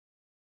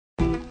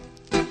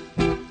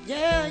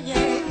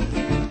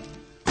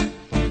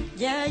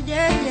Yeah,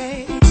 yeah, yeah.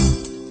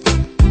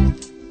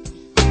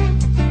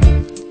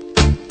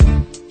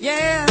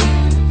 Yeah.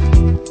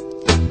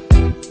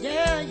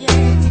 Yeah, yeah.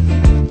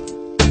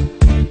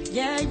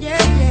 Yeah, yeah,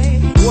 yeah.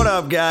 What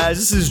up, guys?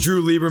 This is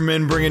Drew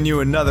Lieberman bringing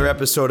you another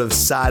episode of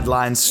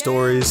Sideline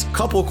Stories.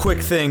 Couple quick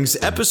things.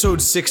 Episode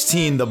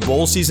 16, the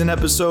bowl season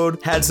episode,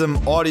 had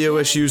some audio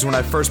issues when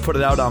I first put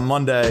it out on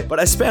Monday, but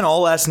I spent all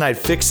last night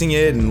fixing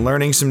it and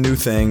learning some new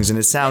things, and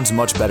it sounds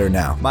much better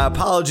now. My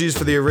apologies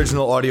for the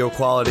original audio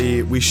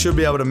quality. We should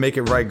be able to make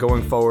it right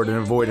going forward and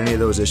avoid any of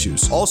those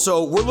issues.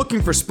 Also, we're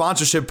looking for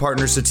sponsorship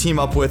partners to team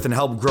up with and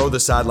help grow the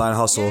Sideline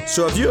Hustle.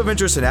 So if you have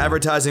interest in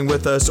advertising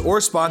with us or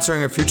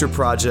sponsoring a future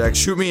project,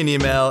 shoot me an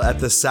email at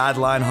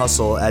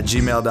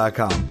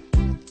thesidelineHustle@gmail.com.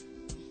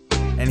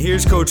 And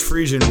here's Coach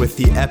Friesian with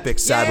the epic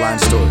Sideline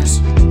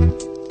Stories.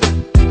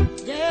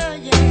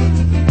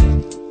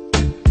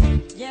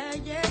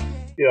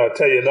 You know, I'll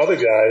tell you another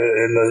guy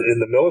in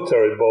the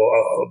military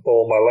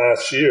bowl my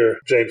last year.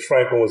 James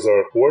Franklin was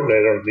our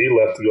coordinator, and he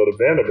left to go to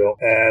Vanderbilt.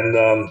 And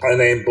I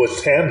named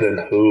Butch Hamden,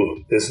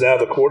 who is now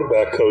the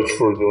quarterback coach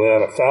for the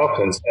Atlanta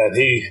Falcons, and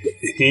he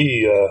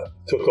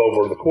took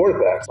over the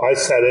quarterbacks. I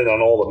sat in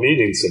on all the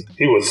meetings, and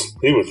he was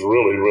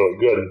really, really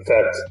good. In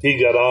fact, he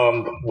got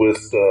on with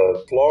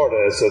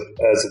Florida as a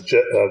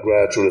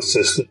graduate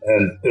assistant,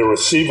 and the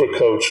receiver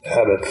coach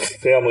had a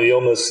family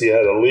illness. He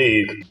had to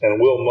leave,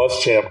 and Will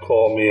Muschamp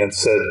called me and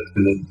said,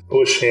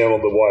 Bush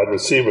handled the wide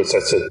receivers. I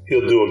said,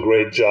 he'll do a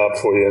great job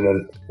for you. And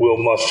then Will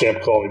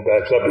Muschamp called me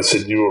back up. He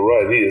said, you were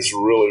right. He is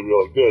really,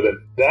 really good. And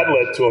that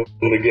led to him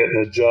to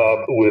getting a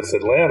job with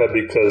Atlanta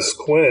because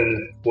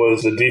Quinn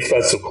was the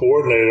defensive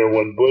coordinator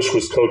when Bush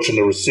was coaching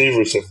the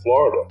receivers at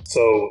Florida.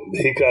 So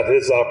he got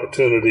his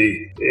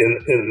opportunity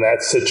in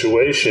that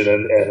situation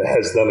and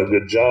has done a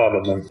good job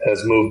and then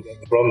has moved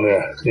from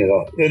there. You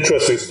know,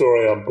 interesting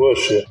story on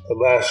Bush.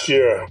 Last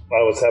year,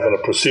 I was having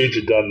a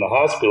procedure done in the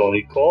hospital, and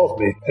he called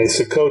me and he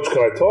said, Coach,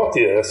 can I talk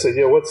to you? I said,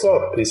 yeah, what's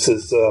up? He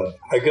says,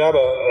 I got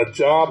a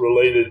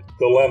job-related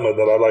dilemma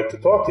that I'd like to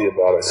talk to you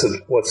about. I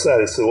said, what's that?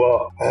 He said,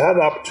 well, I had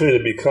an opportunity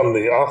to become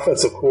the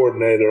offensive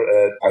coordinator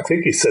at, I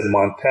think he said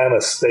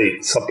Montana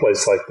State,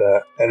 someplace like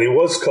that. And he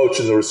was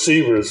coaching the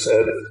receivers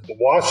at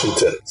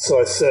Washington. So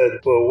I said,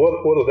 well,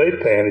 what are they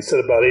paying? He said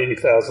about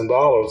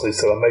 $80,000. He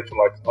said, I'm making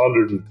like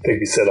 100, I think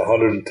he said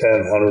 110,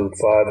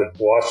 105 at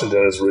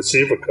Washington as a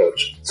receiver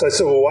coach. So I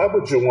said, well, why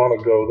would you want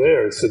to go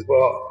there? He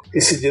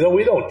said, you know,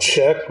 we don't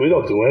check. We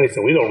don't do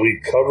anything. We don't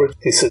read coverage.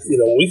 He said, you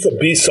know, we could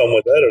be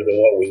somewhat better than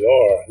what we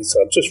are. He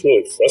said, I'm just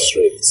really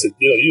frustrated. He said,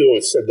 you know, you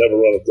always said never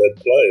run a dead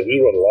play.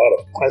 We run a lot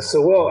of them.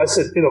 I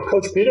said, you know,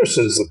 Coach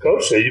Peterson's the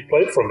coach there. You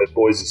played for him at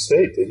Boise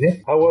State, didn't you?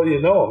 How well do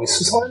you know him? He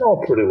says, I know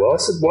him pretty well. I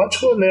said, why don't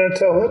you go in there and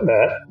tell him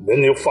that?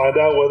 Then you'll find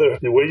out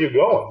where you're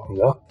going,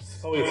 you know?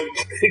 So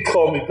he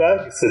called me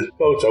back. He said,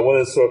 Coach, I went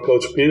and saw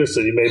Coach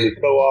Peterson. He made me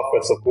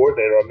co-offensive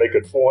coordinator. I'm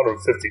making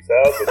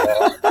 $450,000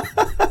 now.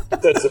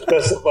 That's the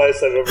best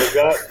advice I've ever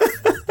got.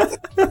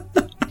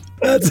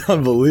 That's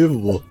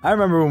unbelievable. I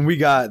remember when we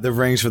got the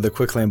rings for the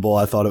Quick Lane Bowl,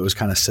 I thought it was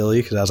kind of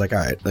silly because I was like, all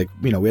right, like,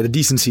 you know, we had a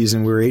decent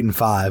season. We were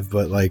 8-5,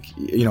 but like,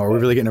 you know, are we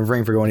really getting a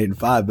ring for going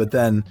 8-5? But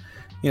then,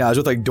 you know, I was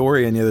with like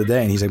Dorian the other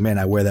day and he's like, man,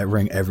 I wear that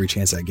ring every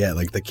chance I get.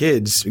 Like the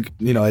kids,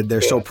 you know,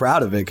 they're so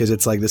proud of it because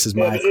it's like, this is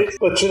my.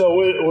 But you know,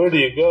 where do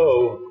you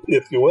go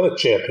if you win a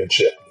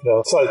championship? You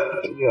know, it's like,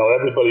 you know,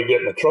 everybody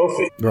getting a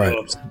trophy. Right.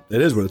 You know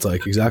it is what it's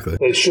like. Exactly.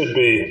 They should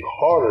be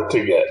harder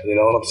to get. You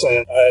know what I'm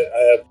saying?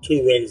 I have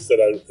 2 rings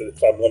that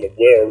if I'm going to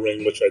wear a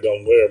ring, which I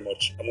don't wear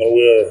much, I'm going to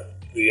wear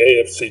the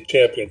AFC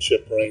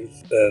championship ring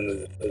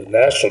and the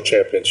national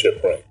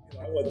championship ring.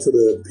 I went to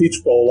the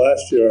Peach Bowl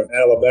last year.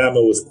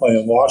 Alabama was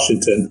playing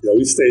Washington. You know,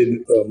 we stayed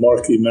in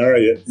Marquis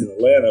Marriott in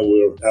Atlanta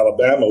where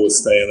Alabama was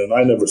staying, and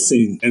I never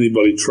seen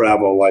anybody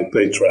travel like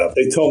they travel.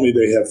 They told me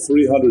they have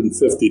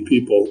 350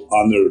 people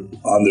on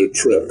their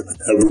trip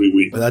every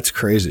week. That's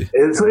crazy.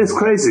 It's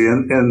crazy,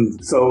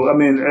 and so I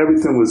mean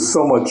everything was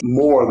so much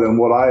more than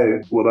what I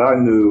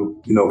knew,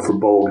 you know, for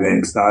bowl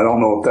games. Now I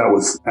don't know if that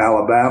was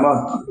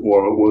Alabama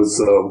or it was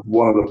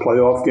one of the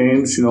playoff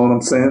games. You know what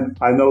I'm saying?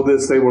 I know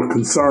this. They were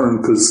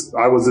concerned because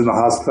I was in the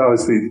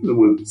hospitality suite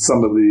with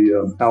some of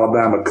the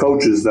Alabama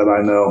coaches that I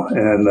know,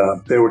 and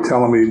they were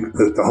telling me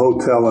that the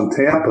hotel in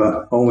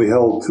Tampa only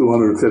held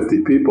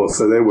 250 people,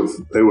 so they were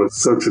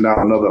searching out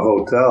another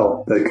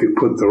hotel they could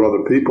put their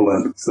other people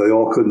in, so they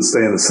all couldn't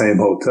stay in the same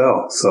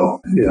hotel. So,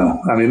 yeah,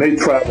 I mean, they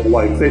travel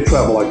like a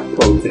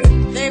pro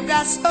team. They've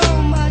got so